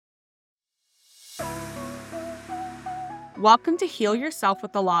Welcome to Heal Yourself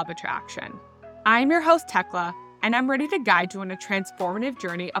with the Law of Attraction. I'm your host, Tekla, and I'm ready to guide you on a transformative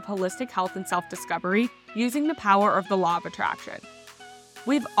journey of holistic health and self-discovery using the power of the Law of Attraction.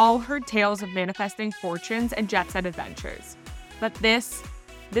 We've all heard tales of manifesting fortunes and jet-set adventures, but this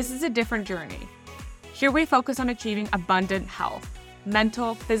is a different journey. Here we focus on achieving abundant health,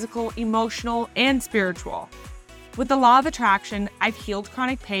 mental, physical, emotional, and spiritual. With the Law of Attraction, I've healed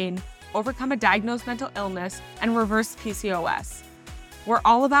chronic pain, overcome a diagnosed mental illness, and reversed PCOS. We're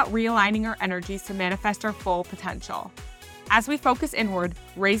all about realigning our energies to manifest our full potential. As we focus inward,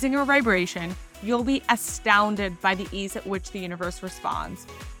 raising our vibration, you'll be astounded by the ease at which the universe responds.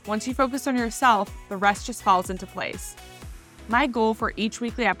 Once you focus on yourself, the rest just falls into place. My goal for each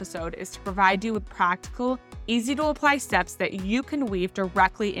weekly episode is to provide you with practical, easy-to-apply steps that you can weave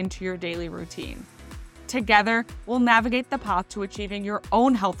directly into your daily routine. Together, we'll navigate the path to achieving your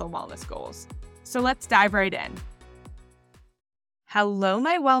own health and wellness goals. So let's dive right in. Hello,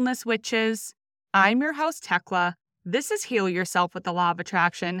 my wellness witches. I'm your host, Tekla. This is Heal Yourself with the Law of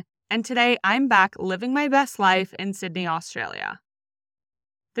Attraction, and today I'm back living my best life in Sydney, Australia.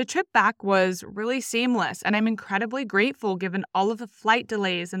 The trip back was really seamless, and I'm incredibly grateful given all of the flight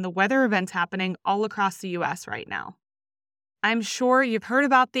delays and the weather events happening all across the US right now. I'm sure you've heard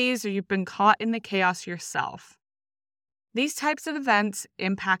about these or you've been caught in the chaos yourself. These types of events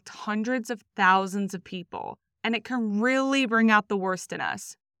impact hundreds of thousands of people, and it can really bring out the worst in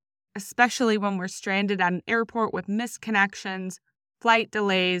us, especially when we're stranded at an airport with missed connections, flight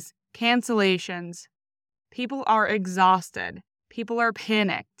delays, cancellations. People are exhausted. People are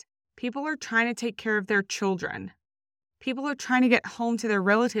panicked. People are trying to take care of their children. People are trying to get home to their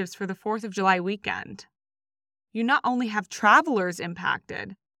relatives for the 4th of July weekend. You not only have travelers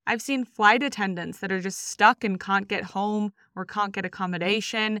impacted, I've seen flight attendants that are just stuck and can't get home or can't get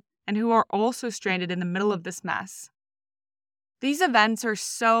accommodation and who are also stranded in the middle of this mess. These events are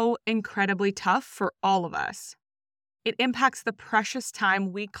so incredibly tough for all of us. It impacts the precious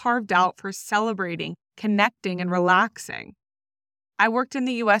time we carved out for celebrating, connecting, and relaxing. I worked in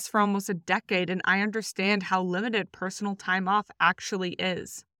the US for almost a decade, and I understand how limited personal time off actually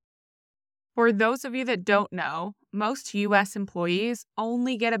is. For those of you that don't know, most US employees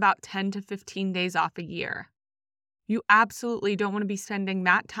only get about 10 to 15 days off a year. You absolutely don't want to be spending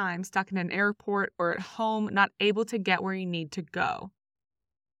that time stuck in an airport or at home, not able to get where you need to go.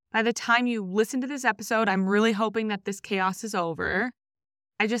 By the time you listen to this episode, I'm really hoping that this chaos is over.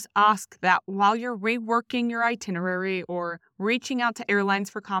 I just ask that while you're reworking your itinerary or reaching out to airlines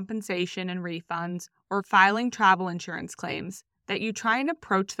for compensation and refunds or filing travel insurance claims, that you try and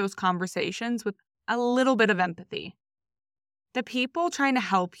approach those conversations with a little bit of empathy. The people trying to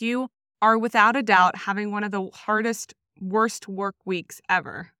help you are without a doubt having one of the hardest, worst work weeks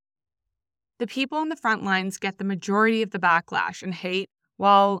ever. The people on the front lines get the majority of the backlash and hate,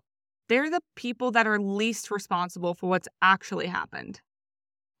 while they're the people that are least responsible for what's actually happened.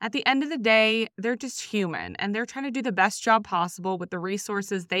 At the end of the day, they're just human, and they're trying to do the best job possible with the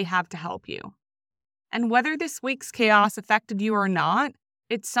resources they have to help you. And whether this week's chaos affected you or not,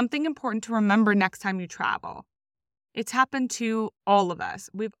 it's something important to remember next time you travel. It's happened to all of us.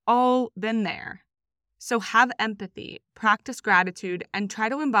 We've all been there. So have empathy, practice gratitude, and try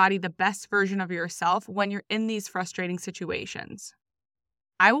to embody the best version of yourself when you're in these frustrating situations.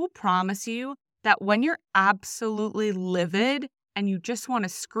 I will promise you that when you're absolutely livid and you just want to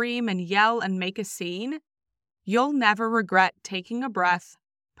scream and yell and make a scene, you'll never regret taking a breath,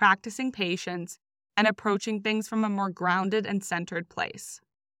 practicing patience, and approaching things from a more grounded and centered place.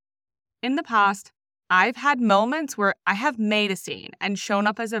 In the past, I've had moments where I have made a scene and shown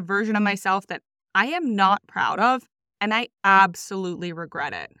up as a version of myself that I am not proud of, and I absolutely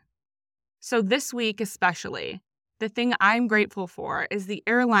regret it. So this week especially, the thing I'm grateful for is the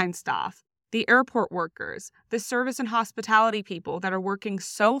airline staff, the airport workers, the service and hospitality people that are working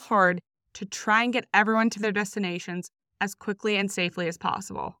so hard to try and get everyone to their destinations as quickly and safely as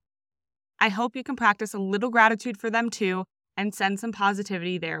possible. I hope you can practice a little gratitude for them too and send some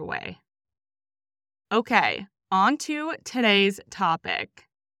positivity their way. Okay, on to today's topic.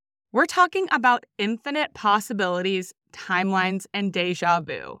 We're talking about infinite possibilities, timelines, and deja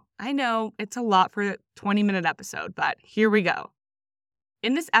vu. I know it's a lot for a 20-minute episode, but here we go.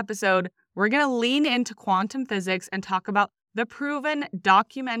 In this episode, we're going to lean into quantum physics and talk about the proven,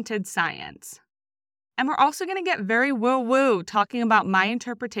 documented science. And we're also going to get very woo-woo talking about my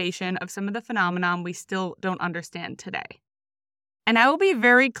interpretation of some of the phenomenon we still don't understand today. And I will be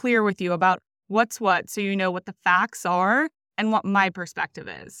very clear with you about what's what so you know what the facts are and what my perspective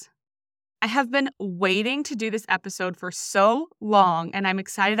is. I have been waiting to do this episode for so long, and I'm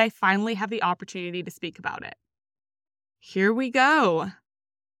excited I finally have the opportunity to speak about it. Here we go.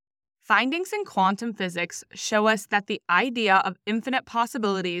 Findings in quantum physics show us that the idea of infinite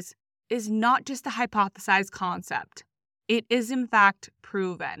possibilities is not just a hypothesized concept. It is, in fact,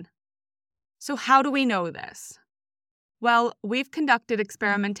 proven. So, how do we know this? Well, we've conducted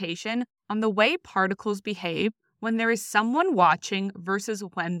experimentation on the way particles behave when there is someone watching versus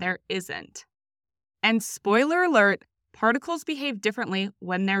when there isn't. And spoiler alert, particles behave differently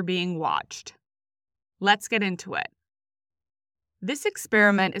when they're being watched. Let's get into it. This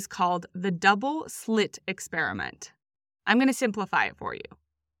experiment is called the double slit experiment. I'm going to simplify it for you.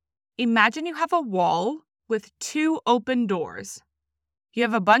 Imagine you have a wall with two open doors. You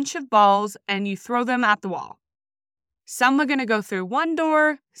have a bunch of balls and you throw them at the wall. Some are going to go through one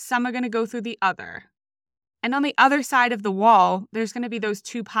door, some are going to go through the other. And on the other side of the wall, there's going to be those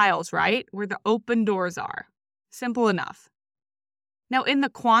two piles, right? Where the open doors are. Simple enough. Now, in the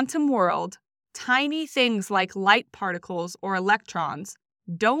quantum world, tiny things like light particles or electrons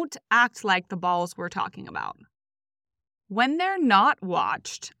don't act like the balls we're talking about. When they're not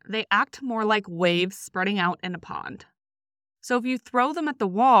watched, they act more like waves spreading out in a pond. So if you throw them at the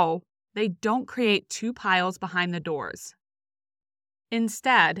wall, they don't create two piles behind the doors.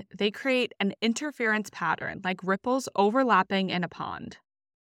 Instead, they create an interference pattern like ripples overlapping in a pond.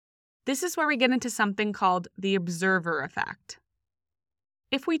 This is where we get into something called the observer effect.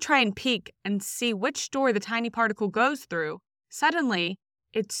 If we try and peek and see which door the tiny particle goes through, suddenly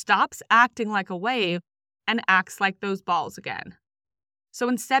it stops acting like a wave and acts like those balls again. So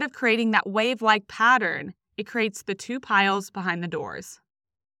instead of creating that wave-like pattern, it creates the two piles behind the doors.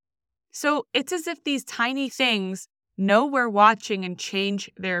 So it's as if these tiny things know we're watching and change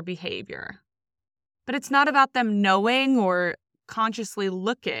their behavior. But it's not about them knowing or consciously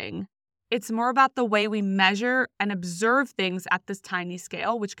looking. It's more about the way we measure and observe things at this tiny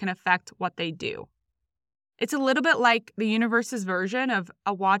scale, which can affect what they do. It's a little bit like the universe's version of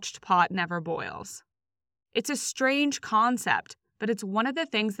a watched pot never boils. It's a strange concept, but it's one of the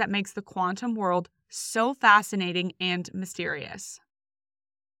things that makes the quantum world so fascinating and mysterious.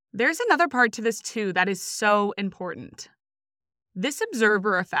 There's another part to this too that is so important. This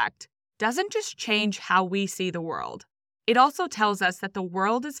observer effect doesn't just change how we see the world. It also tells us that the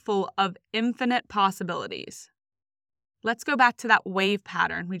world is full of infinite possibilities. Let's go back to that wave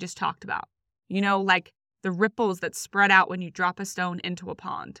pattern we just talked about. Like the ripples that spread out when you drop a stone into a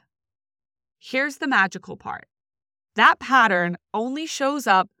pond. Here's the magical part. That pattern only shows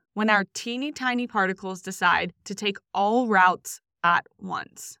up when our teeny tiny particles decide to take all routes at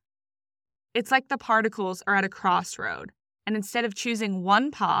once. It's like the particles are at a crossroad, and instead of choosing one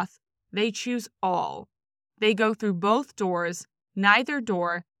path, they choose all. They go through both doors, neither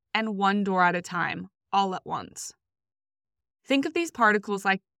door, and one door at a time, all at once. Think of these particles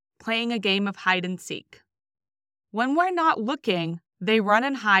like playing a game of hide and seek. When we're not looking, they run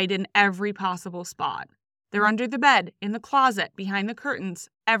and hide in every possible spot. They're under the bed, in the closet, behind the curtains,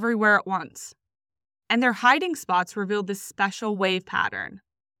 everywhere at once. And their hiding spots reveal this special wave pattern.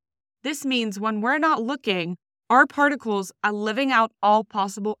 This means when we're not looking, our particles are living out all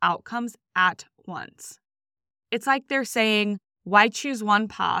possible outcomes at once. It's like they're saying, why choose one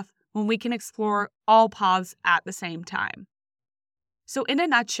path when we can explore all paths at the same time? So in a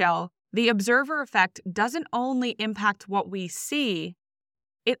nutshell, the observer effect doesn't only impact what we see,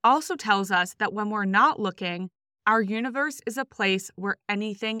 it also tells us that when we're not looking, our universe is a place where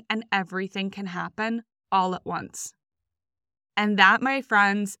anything and everything can happen all at once. And that, my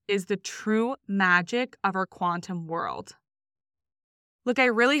friends, is the true magic of our quantum world. Look, I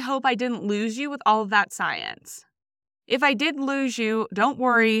really hope I didn't lose you with all of that science. If I did lose you, don't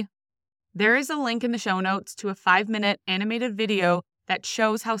worry. There is a link in the show notes to a 5-minute animated video that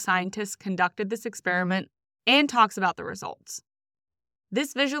shows how scientists conducted this experiment and talks about the results.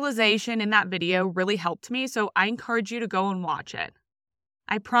 This visualization in that video really helped me, so I encourage you to go and watch it.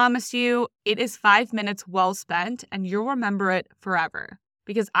 I promise you, it is 5 minutes well spent, and you'll remember it forever,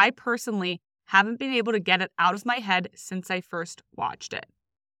 because I personally haven't been able to get it out of my head since I first watched it.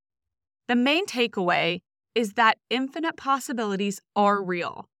 The main takeaway is that infinite possibilities are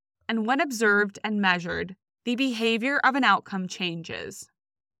real, and when observed and measured, the behavior of an outcome changes.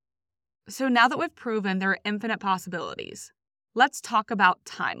 So now that we've proven there are infinite possibilities, let's talk about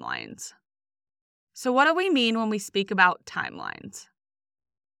timelines. So what do we mean when we speak about timelines?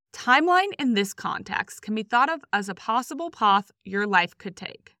 Timeline in this context can be thought of as a possible path your life could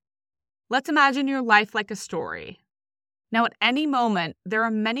take. Let's imagine your life like a story. Now, at any moment, there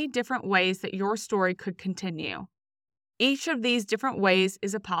are many different ways that your story could continue. Each of these different ways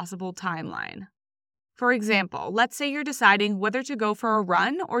is a possible timeline. For example, let's say you're deciding whether to go for a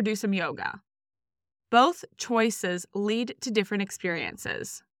run or do some yoga. Both choices lead to different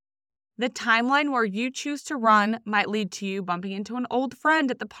experiences. The timeline where you choose to run might lead to you bumping into an old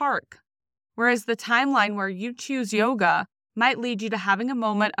friend at the park, whereas the timeline where you choose yoga might lead you to having a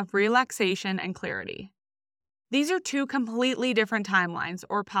moment of relaxation and clarity. These are two completely different timelines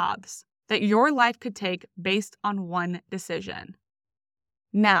or paths that your life could take based on one decision.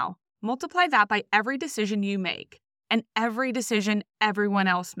 Now, multiply that by every decision you make and every decision everyone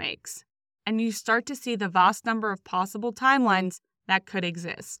else makes, and you start to see the vast number of possible timelines that could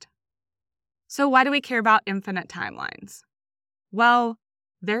exist. So why do we care about infinite timelines? Well,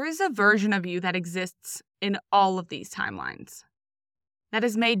 there is a version of you that exists in all of these timelines that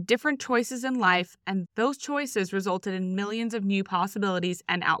has made different choices in life, and those choices resulted in millions of new possibilities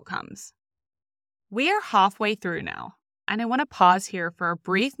and outcomes. We are halfway through now, and I want to pause here for a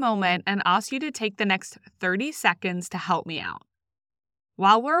brief moment and ask you to take the next 30 seconds to help me out.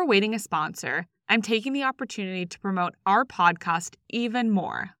 While we're awaiting a sponsor, I'm taking the opportunity to promote our podcast even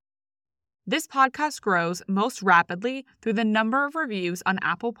more. This podcast grows most rapidly through the number of reviews on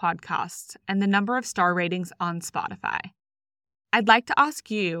Apple Podcasts and the number of star ratings on Spotify. I'd like to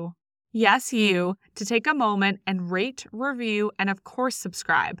ask you, yes, you, to take a moment and rate, review, and of course,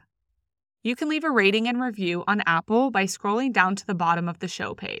 subscribe. You can leave a rating and review on Apple by scrolling down to the bottom of the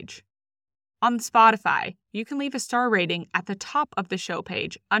show page. On Spotify, you can leave a star rating at the top of the show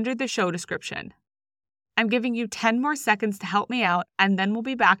page under the show description. I'm giving you 10 more seconds to help me out, and then we'll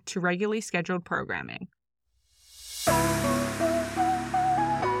be back to regularly scheduled programming.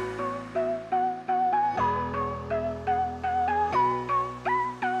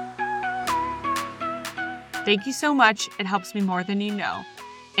 Thank you so much. It helps me more than you know.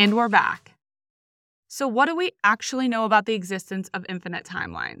 And we're back. So what do we actually know about the existence of infinite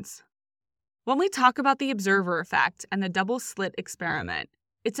timelines? When we talk about the observer effect and the double slit experiment,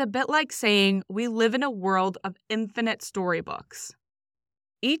 it's a bit like saying we live in a world of infinite storybooks.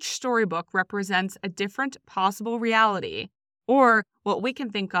 Each storybook represents a different possible reality, or what we can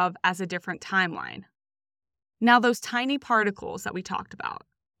think of as a different timeline. Now, those tiny particles that we talked about,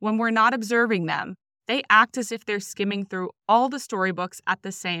 when we're not observing them, they act as if they're skimming through all the storybooks at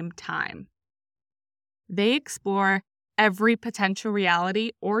the same time. They explore every potential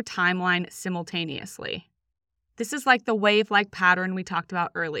reality or timeline simultaneously. This is like the wave-like pattern we talked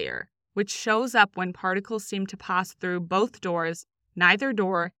about earlier, which shows up when particles seem to pass through both doors, neither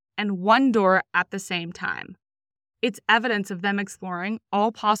door, and one door at the same time. It's evidence of them exploring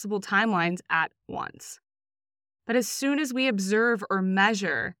all possible timelines at once. But as soon as we observe or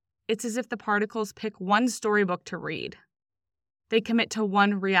measure, it's as if the particles pick one storybook to read. They commit to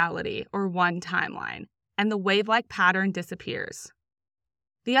one reality or one timeline, and the wave-like pattern disappears.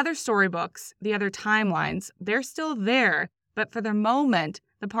 The other storybooks, the other timelines, they're still there, but for the moment,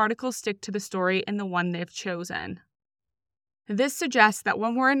 the particles stick to the story in the one they've chosen. This suggests that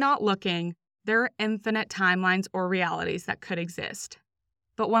when we're not looking, there are infinite timelines or realities that could exist.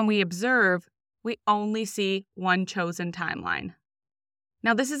 But when we observe, we only see one chosen timeline.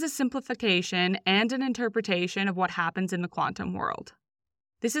 Now, this is a simplification and an interpretation of what happens in the quantum world.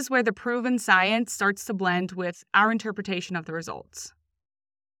 This is where the proven science starts to blend with our interpretation of the results.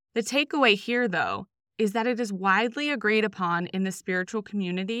 The takeaway here, though, is that it is widely agreed upon in the spiritual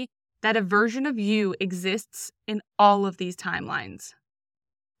community that a version of you exists in all of these timelines.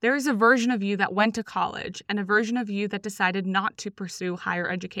 There is a version of you that went to college and a version of you that decided not to pursue higher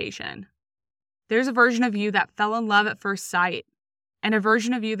education. There's a version of you that fell in love at first sight, and a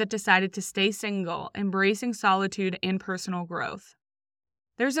version of you that decided to stay single, embracing solitude and personal growth.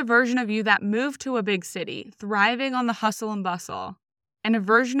 There's a version of you that moved to a big city, thriving on the hustle and bustle, and a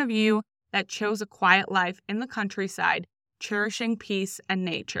version of you that chose a quiet life in the countryside, cherishing peace and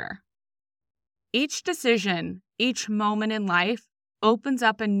nature. Each decision, each moment in life, opens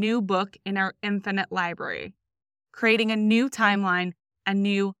up a new book in our infinite library, creating a new timeline, a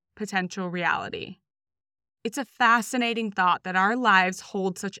new potential reality. It's a fascinating thought that our lives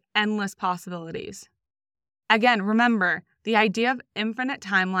hold such endless possibilities. Again, remember, the idea of infinite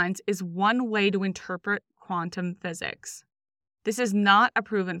timelines is one way to interpret quantum physics. This is not a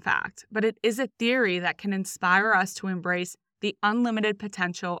proven fact, but it is a theory that can inspire us to embrace the unlimited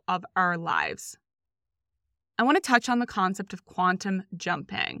potential of our lives. I want to touch on the concept of quantum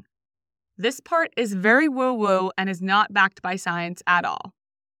jumping. This part is very woo-woo and is not backed by science at all.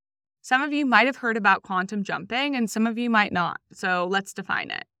 Some of you might have heard about quantum jumping and some of you might not, so let's define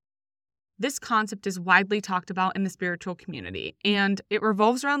it. This concept is widely talked about in the spiritual community, and it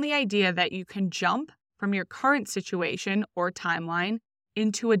revolves around the idea that you can jump from your current situation or timeline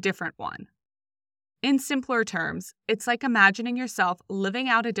into a different one. In simpler terms, it's like imagining yourself living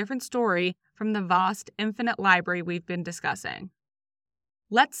out a different story from the vast, infinite library we've been discussing.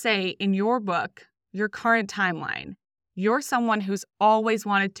 Let's say in your book, your current timeline, you're someone who's always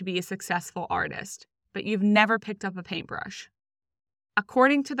wanted to be a successful artist, but you've never picked up a paintbrush.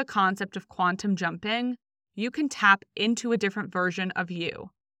 According to the concept of quantum jumping, you can tap into a different version of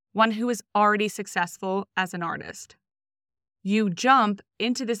you, one who is already successful as an artist. You jump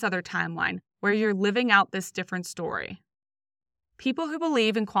into this other timeline where you're living out this different story. People who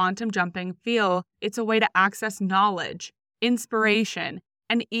believe in quantum jumping feel it's a way to access knowledge, inspiration,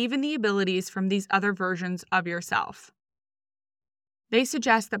 and even the abilities from these other versions of yourself. They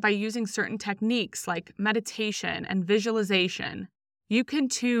suggest that by using certain techniques like meditation and visualization, you can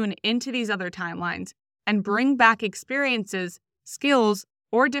tune into these other timelines and bring back experiences, skills,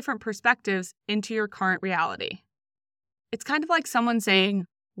 or different perspectives into your current reality. It's kind of like someone saying,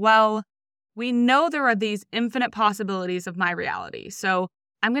 well, we know there are these infinite possibilities of my reality, so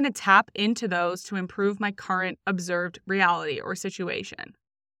I'm going to tap into those to improve my current observed reality or situation.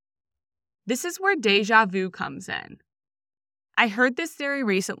 This is where déjà vu comes in. I heard this theory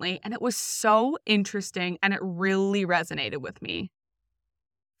recently, and it was so interesting, and it really resonated with me.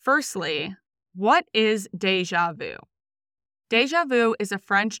 Firstly, what is déjà vu? Déjà vu is a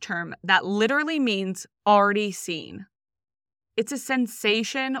French term that literally means already seen. It's a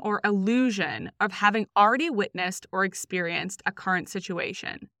sensation or illusion of having already witnessed or experienced a current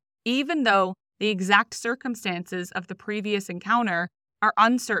situation, even though the exact circumstances of the previous encounter are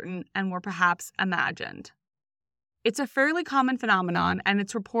uncertain and were perhaps imagined. It's a fairly common phenomenon, and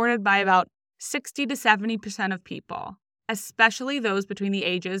it's reported by about 60 to 70% of people, especially those between the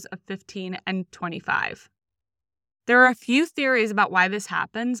ages of 15 and 25. There are a few theories about why this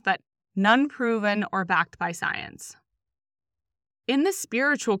happens, but none proven or backed by science. In the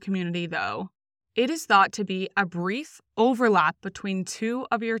spiritual community, though, it is thought to be a brief overlap between two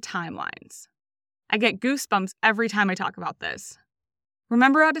of your timelines. I get goosebumps every time I talk about this.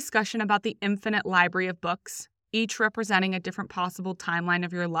 Remember our discussion about the infinite library of books, each representing a different possible timeline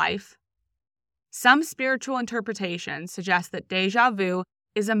of your life? Some spiritual interpretations suggest that déjà vu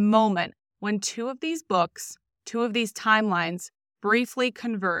is a moment when two of these books, two of these timelines, briefly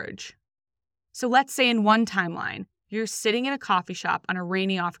converge. So let's say in one timeline, you're sitting in a coffee shop on a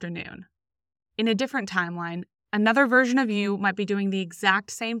rainy afternoon. In a different timeline, another version of you might be doing the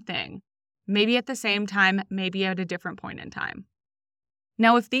exact same thing, maybe at the same time, maybe at a different point in time.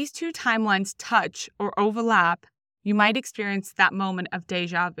 Now, if these two timelines touch or overlap, you might experience that moment of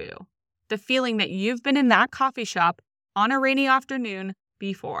déjà vu, the feeling that you've been in that coffee shop on a rainy afternoon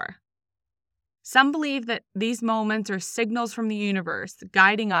before. Some believe that these moments are signals from the universe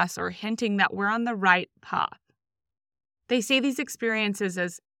guiding us or hinting that we're on the right path. They see these experiences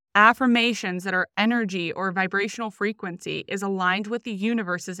as affirmations that our energy or vibrational frequency is aligned with the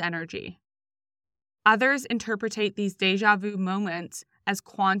universe's energy. Others interpret these déjà vu moments as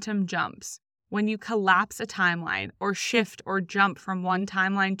quantum jumps, when you collapse a timeline or shift or jump from one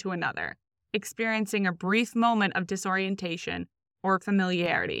timeline to another, experiencing a brief moment of disorientation or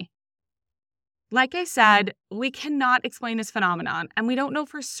familiarity. Like I said, we cannot explain this phenomenon, and we don't know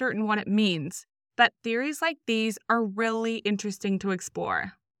for certain what it means, but theories like these are really interesting to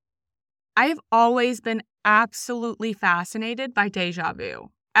explore. I have always been absolutely fascinated by déjà vu,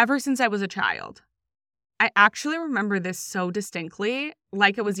 ever since I was a child. I actually remember this so distinctly,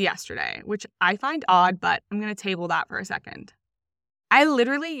 like it was yesterday, which I find odd, but I'm going to table that for a second. I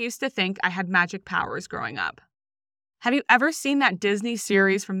literally used to think I had magic powers growing up. Have you ever seen that Disney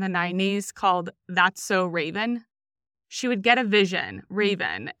series from the 90s called That's So Raven? She would get a vision,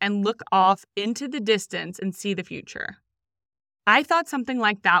 Raven, and look off into the distance and see the future. I thought something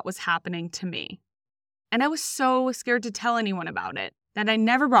like that was happening to me. And I was so scared to tell anyone about it that I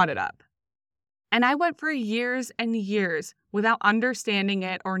never brought it up. And I went for years and years without understanding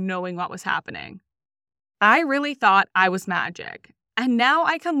it or knowing what was happening. I really thought I was magic. And now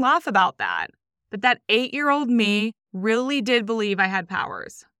I can laugh about that. But that 8-year-old me really did believe I had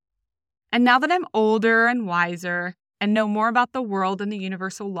powers. And now that I'm older and wiser and know more about the world and the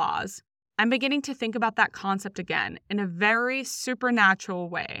universal laws, I'm beginning to think about that concept again in a very supernatural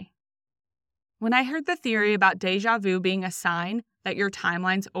way. When I heard the theory about déjà vu being a sign that your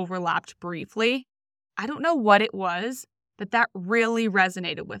timelines overlapped briefly, I don't know what it was, but that really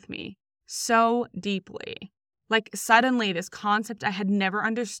resonated with me so deeply. Like suddenly this concept I had never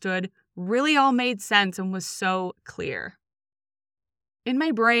understood really all made sense and was so clear. In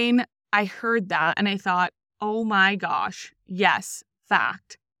my brain, I heard that and I thought, oh my gosh, yes,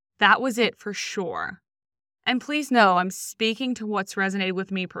 fact. That was it for sure. And please know I'm speaking to what's resonated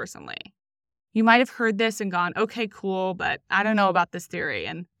with me personally. You might have heard this and gone, okay, cool, but I don't know about this theory,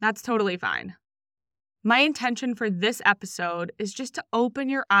 and that's totally fine. My intention for this episode is just to open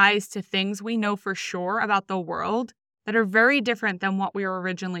your eyes to things we know for sure about the world that are very different than what we were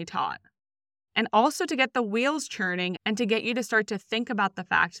originally taught. And also to get the wheels churning and to get you to start to think about the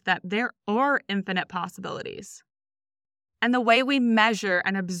fact that there are infinite possibilities. And the way we measure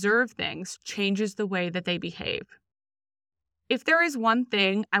and observe things changes the way that they behave. If there is one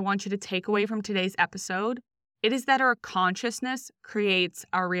thing I want you to take away from today's episode, it is that our consciousness creates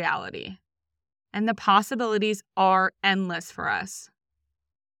our reality. And the possibilities are endless for us.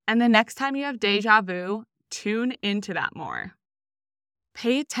 And the next time you have deja vu, tune into that more.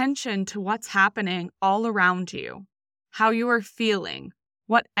 Pay attention to what's happening all around you, how you are feeling,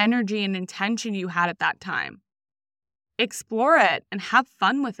 what energy and intention you had at that time. Explore it and have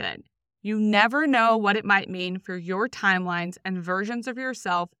fun with it. You never know what it might mean for your timelines and versions of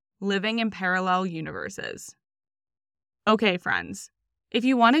yourself living in parallel universes. Okay, friends, if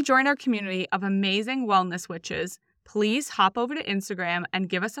you want to join our community of amazing wellness witches, please hop over to Instagram and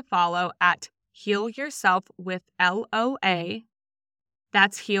give us a follow at Heal Yourself with LOA.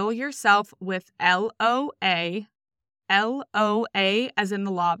 That's Heal Yourself with LOA. LOA as in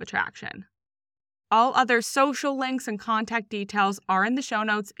the law of attraction. All other social links and contact details are in the show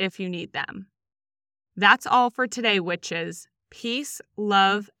notes if you need them. That's all for today, witches. Peace,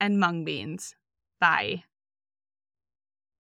 love, and mung beans. Bye.